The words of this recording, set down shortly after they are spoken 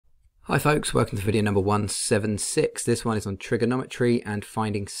Hi folks, welcome to video number 176. This one is on trigonometry and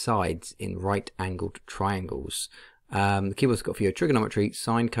finding sides in right-angled triangles. The keywords I've got for you are trigonometry,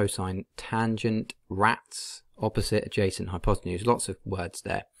 sine, cosine, tangent, rats, opposite, adjacent, hypotenuse, lots of words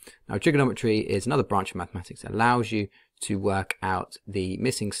there. Now trigonometry is another branch of mathematics that allows you to work out the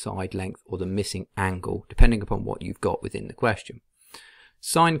missing side length or the missing angle, depending upon what you've got within the question.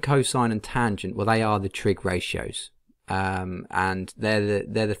 Sine, cosine and tangent, well, they are the trig ratios. And they're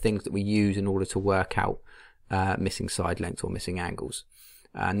the things that we use in order to work out missing side lengths or missing angles.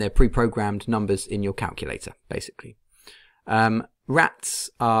 And they're pre-programmed numbers in your calculator, basically. Rats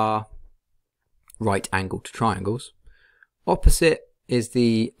are right-angled triangles. Opposite is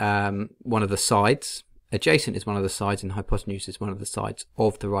the one of the sides. Adjacent is one of the sides, and hypotenuse is one of the sides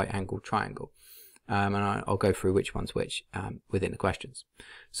of the right-angled triangle. And I'll go through which one's which within the questions.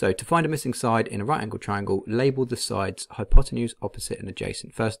 So to find a missing side in a right angle triangle, label the sides hypotenuse, opposite and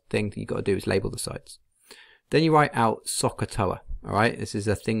adjacent. First thing that you've got to do is label the sides. Then you write out SOHCAHTOA. Alright, this is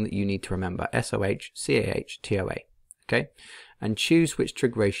a thing that you need to remember. SOHCAHTOA. Okay, and choose which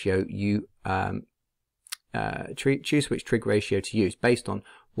trig ratio you choose which trig ratio to use based on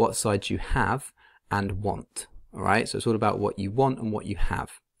what sides you have and want. Alright, so it's all about what you want and what you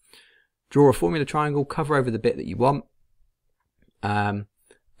have. Draw a formula triangle, cover over the bit that you want, and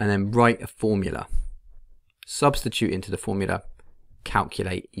then write a formula. Substitute into the formula,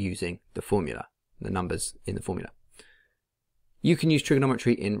 calculate using the formula, the numbers in the formula. You can use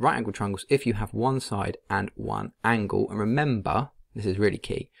trigonometry in right angle triangles if you have one side and one angle. And remember, this is really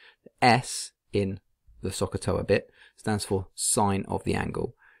key, the S in the SOHCAHTOA bit stands for sine of the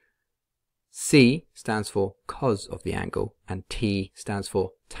angle. C stands for cos of the angle, and T stands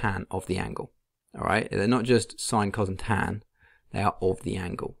for tan of the angle. Alright, they're not just sine, cos and tan, they are of the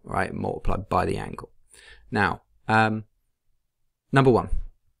angle, alright, multiplied by the angle. Now, number one,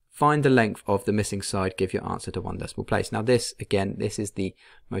 find the length of the missing side, give your answer to one decimal place. Now this, again, this is the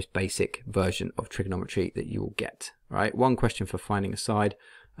most basic version of trigonometry that you will get. Right, one question for finding a side,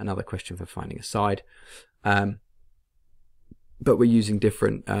 another question for finding a side. But we're using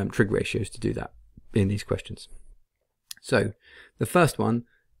different trig ratios to do that in these questions. So the first one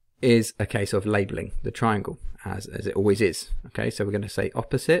is a case of labeling the triangle as it always is. Okay, so we're going to say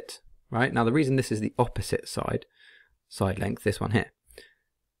opposite, right? Now the reason this is the opposite side length, this one here,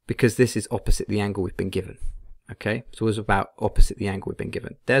 because this is opposite the angle we've been given. Okay, so it's about opposite the angle we've been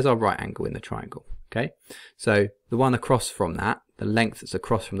given. There's our right angle in the triangle. Okay, so the one across from that, the length that's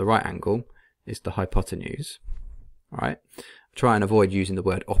across from the right angle, is the hypotenuse. All right. Try and avoid using the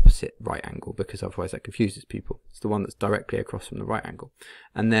word opposite right angle because otherwise that confuses people. It's the one that's directly across from the right angle.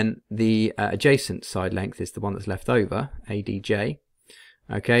 And then the adjacent side length is the one that's left over, ADJ,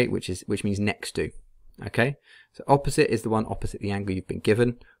 okay, which means next to. Okay, so opposite is the one opposite the angle you've been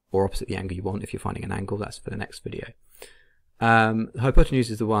given, or opposite the angle you want if you're finding an angle. That's for the next video. The hypotenuse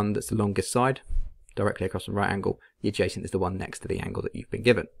is the one that's the longest side, directly across from the right angle. The adjacent is the one next to the angle that you've been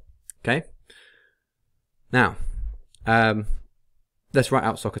given. Okay, now let's write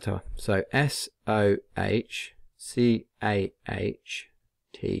out SOHCAHTOA. So SOHCAHTOA.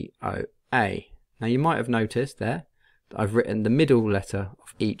 Now you might have noticed there that I've written the middle letter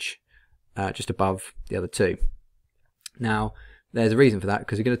of each just above the other two. Now there's a reason for that,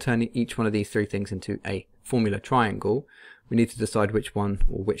 because you're going to turn each one of these three things into a formula triangle. We need to decide which one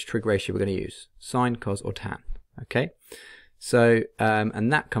or which trig ratio we're going to use, sine, cos or tan. Okay, so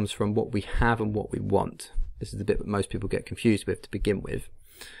and that comes from what we have and what we want. This is the bit that most people get confused with to begin with.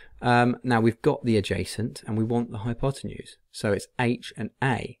 Now we've got the adjacent and we want the hypotenuse. So it's H and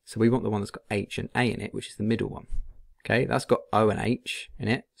A. So we want the one that's got H and A in it, which is the middle one. Okay, that's got O and H in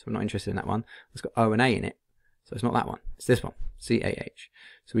it. So we're not interested in that one. It's got O and A in it. So it's not that one. It's this one, CAH.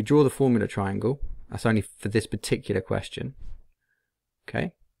 So we draw the formula triangle. That's only for this particular question.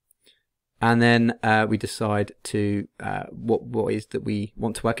 Okay. And then we decide to what is that we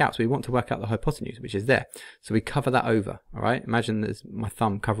want to work out. So we want to work out the hypotenuse, which is there. So we cover that over. All right. Imagine there's my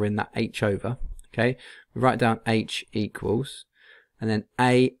thumb covering that H over. Okay. We write down H equals, and then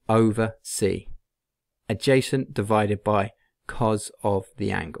A over C, adjacent divided by cos of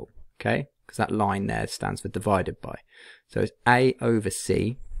the angle. Okay, because that line there stands for divided by. So it's A over C.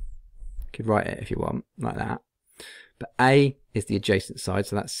 You could write it if you want like that. But A is the adjacent side,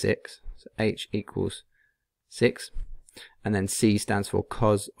 so that's 6. So H equals 6, and then C stands for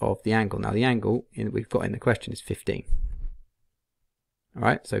cos of the angle. Now the angle we've got in the question is 15. All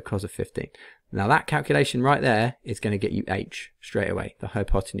right, so cos of 15. Now that calculation right there is going to get you H straight away, the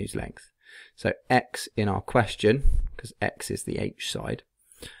hypotenuse length. So X in our question, because X is the H side,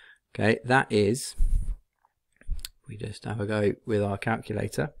 okay, that is, we just have a go with our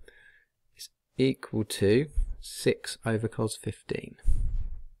calculator, equal to 6 over cos 15.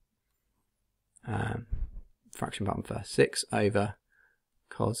 Fraction button first. 6 over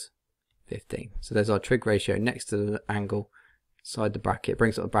cos 15. So there's our trig ratio next to the angle inside the bracket. It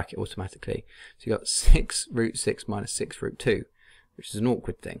brings up the bracket automatically. So you've got 6 root 6 minus 6 root 2, which is an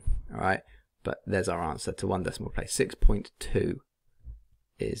awkward thing. All right, but there's our answer to one decimal place. 6.2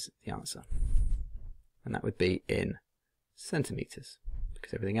 is the answer. And that would be in centimeters,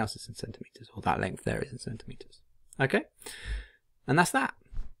 because everything else is in centimeters, or that length there is in centimeters. Okay, and that's that.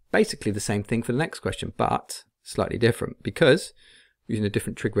 Basically the same thing for the next question, but slightly different, because we're using a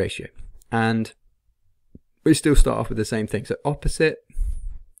different trig ratio. And we still start off with the same thing. So opposite,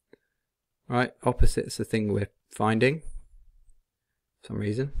 right? Opposite's the thing we're finding for some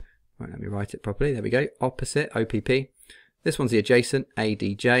reason. Won't let me write it properly. There we go. Opposite, OPP. This one's the adjacent,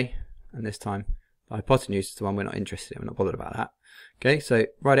 ADJ. And this time the hypotenuse is the one we're not interested in. We're not bothered about that. Okay, so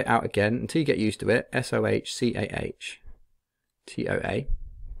write it out again until you get used to it. SOH, CAH, TOA.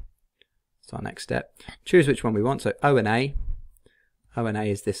 That's our next step. Choose which one we want. So O and A. O and A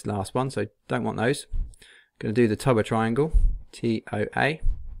is this last one, so don't want those. Going to do the TOA triangle, TOA.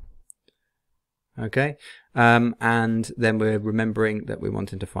 Okay, and then we're remembering that we're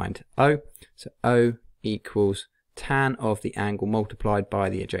wanting to find O. So O equals tan of the angle multiplied by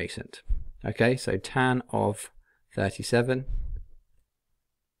the adjacent. Okay, so tan of 37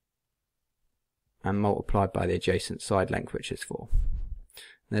 and multiplied by the adjacent side length, which is 4.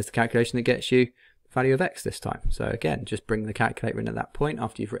 And there's the calculation that gets you the value of x this time. So again, just bring the calculator in at that point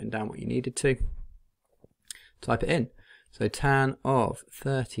after you've written down what you needed to. Type it in. So tan of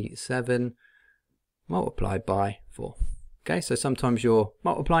 37 multiplied by 4. Okay, so sometimes you're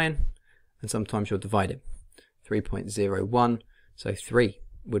multiplying and sometimes you're dividing. 3.01, so 3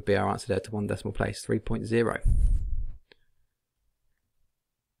 would be our answer there to one decimal place, 3.0.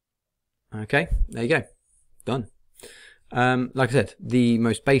 Okay, there you go, done. Like I said, the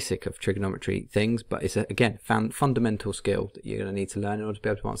most basic of trigonometry things, but it's again fundamental skill that you're going to need to learn in order to be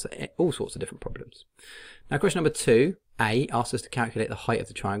able to answer all sorts of different problems. Now question number 2, A, asks us to calculate the height of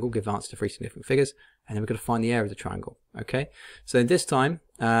the triangle, give answer to 3 significant figures, and then we've got to find the area of the triangle. Okay, so this time,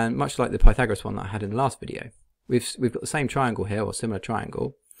 much like the Pythagoras one that I had in the last video, we've got the same triangle here, or similar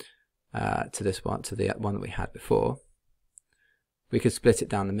triangle to this one, to the one that we had before. We could split it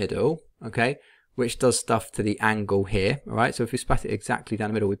down the middle, okay, which does stuff to the angle here, all right? So if we split it exactly down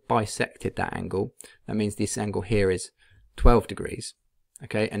the middle, we've bisected that angle. That means this angle here is 12 degrees,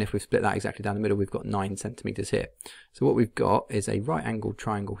 okay? And if we split that exactly down the middle, we've got 9 centimeters here. So what we've got is a right-angled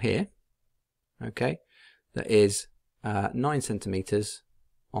triangle here, okay, that is 9 centimeters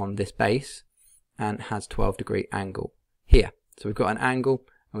on this base and has 12-degree angle here. So we've got an angle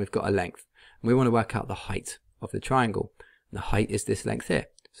and we've got a length. And we want to work out the height of the triangle. And the height is this length here.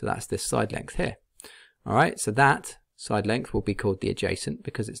 So that's this side length here. All right, so that side length will be called the adjacent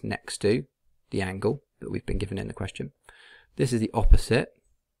because it's next to the angle that we've been given in the question. This is the opposite,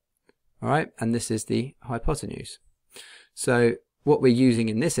 all right, and this is the hypotenuse. So what we're using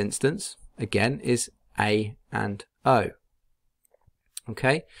in this instance, again, is A and O.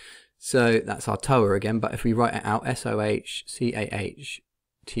 Okay, so that's our TOA again, but if we write it out, SOH, CAH,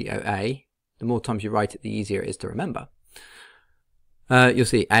 TOA, the more times you write it, the easier it is to remember. You'll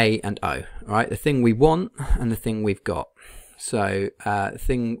see A and O, all right? The thing we want and the thing we've got. So the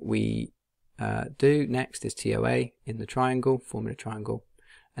thing we do next is TOA in the triangle, formula triangle,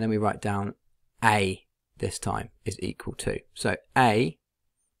 and then we write down A this time is equal to. So A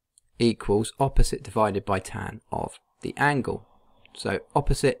equals opposite divided by tan of the angle. So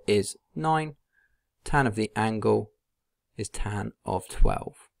opposite is 9, tan of the angle is tan of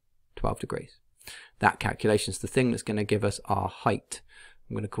 12 degrees. That calculation is the thing that's going to give us our height.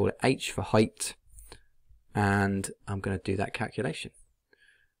 I'm going to call it H for height, and I'm going to do that calculation,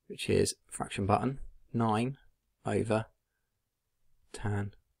 which is fraction button 9 over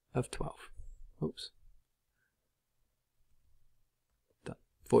tan of 12. Oops. Done.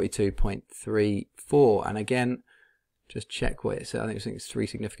 42.34, and again, just check what it said. I think it's 3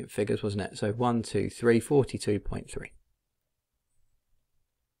 significant figures, wasn't it? So 1, 2, 3, 42.3.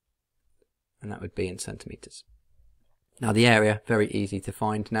 And that would be in centimeters. Now the area, very easy to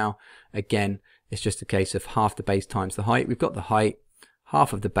find now. Again, it's just a case of half the base times the height. We've got the height,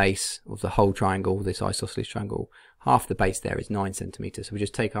 half of the base of the whole triangle, this isosceles triangle, half the base there is 9 centimeters. So we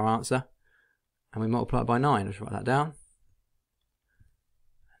just take our answer and we multiply it by 9. Let's write that down.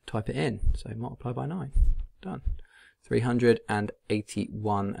 Type it in. So multiply by 9. Done.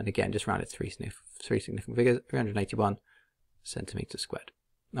 381, and again, just round it 3 significant figures, 381 centimeters squared.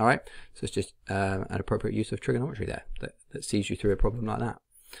 All right, so it's just an appropriate use of trigonometry there that sees you through a problem like that.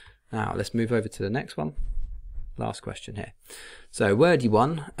 Now let's move over to the next one. Last question here. So wordy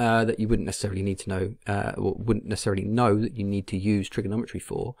one that you wouldn't necessarily need to know, or wouldn't necessarily know that you need to use trigonometry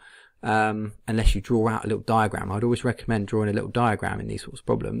for, unless you draw out a little diagram. I'd always recommend drawing a little diagram in these sorts of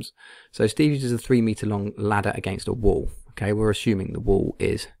problems. So Steve uses a 3 meter long ladder against a wall. Okay, we're assuming the wall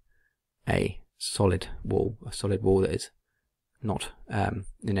is a solid wall that is not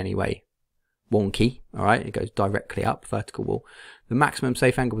in any way wonky. All right, it goes directly up, vertical wall. The maximum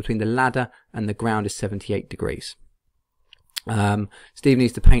safe angle between the ladder and the ground is 78 degrees. Steve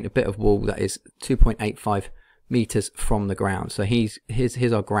needs to paint a bit of wall that is 2.85 meters from the ground. So here's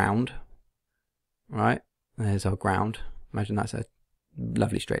our ground. Right, there's our ground. Imagine that's a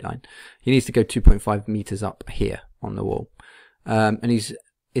lovely straight line. He needs to go 2.5 meters up here on the wall. And is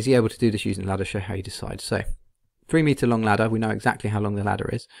he able to do this using the ladder? Show how you decide. So 3 meter long ladder. We know exactly how long the ladder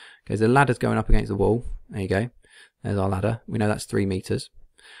is because the ladder's going up against the wall. There you go. There's our ladder. We know that's 3 meters,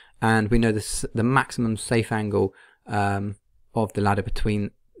 and we know the maximum safe angle of the ladder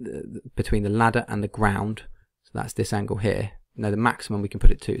between the ladder and the ground. So that's this angle here. Now the maximum we can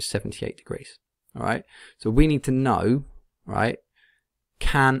put it to is 78 degrees. All right. So we need to know, right?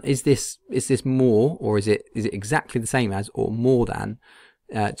 Is this more, or is it exactly the same as or more than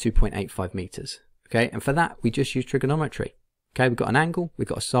 2.85 meters? Okay, and for that we just use trigonometry. Okay, we've got an angle, we've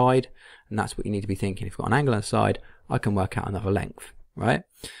got a side, and that's what you need to be thinking. If you've got an angle and a side, I can work out another length, right?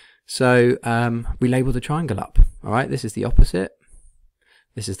 So we label the triangle up. All right, this is the opposite,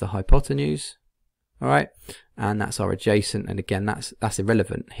 this is the hypotenuse. All right, and that's our adjacent. And again, that's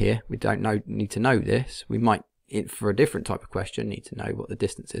irrelevant here. We don't need to know this. We might, for a different type of question, need to know what the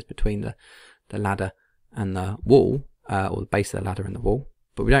distance is between the ladder and the wall, or the base of the ladder and the wall,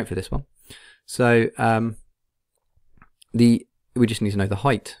 but we don't for this one. So we just need to know the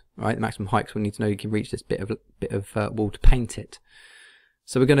height, right? The maximum height, because we need to know you can reach this bit of wall to paint it.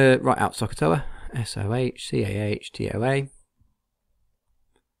 So we're going to write out SOHCAHTOA, SOHCAHTOA.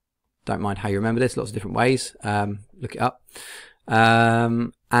 Don't mind how you remember this, lots of different ways. Look it up,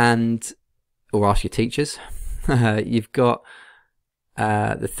 or ask your teachers. You've got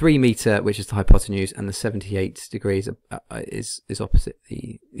the 3 meter, which is the hypotenuse, and the 78 degrees is opposite.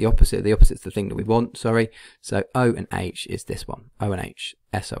 The opposite is the thing that we want. Sorry. So O and H is this one. O and H,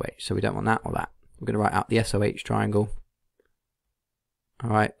 SOH. So we don't want that or that. We're going to write out the SOH triangle. All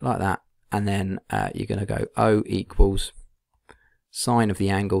right, like that, and then you're going to go O equals sine of the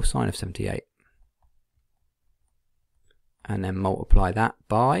angle, sine of 78, and then multiply that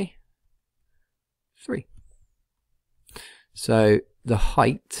by 3. So the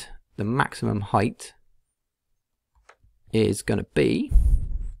height, the maximum height, is going to be,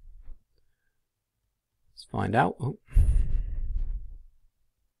 let's find out,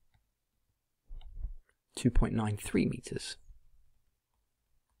 2.93 meters.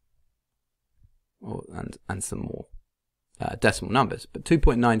 Oh, and some more decimal numbers, but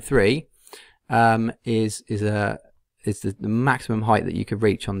 2.93 is the maximum height that you could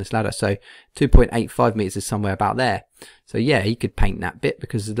reach on this ladder. So 2.85 meters is somewhere about there. So yeah, you could paint that bit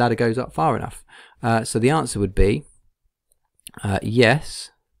because the ladder goes up far enough. So the answer would be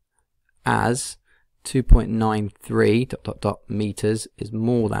yes, as 2.93 ... meters is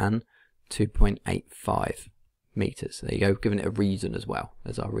more than 2.85 meters. There you go, giving it a reason as well.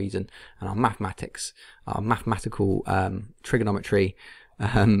 There's our reason, and our mathematics, our mathematical trigonometry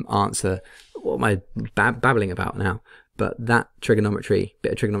answer. What am I babbling about now? But that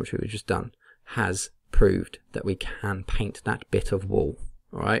bit of trigonometry we've just done has proved that we can paint that bit of wall.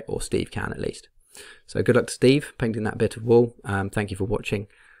 All right, or Steve can at least. So good luck to Steve painting that bit of wall. Thank you for watching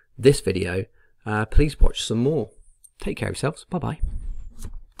this video. Please watch some more. Take care of yourselves. Bye bye.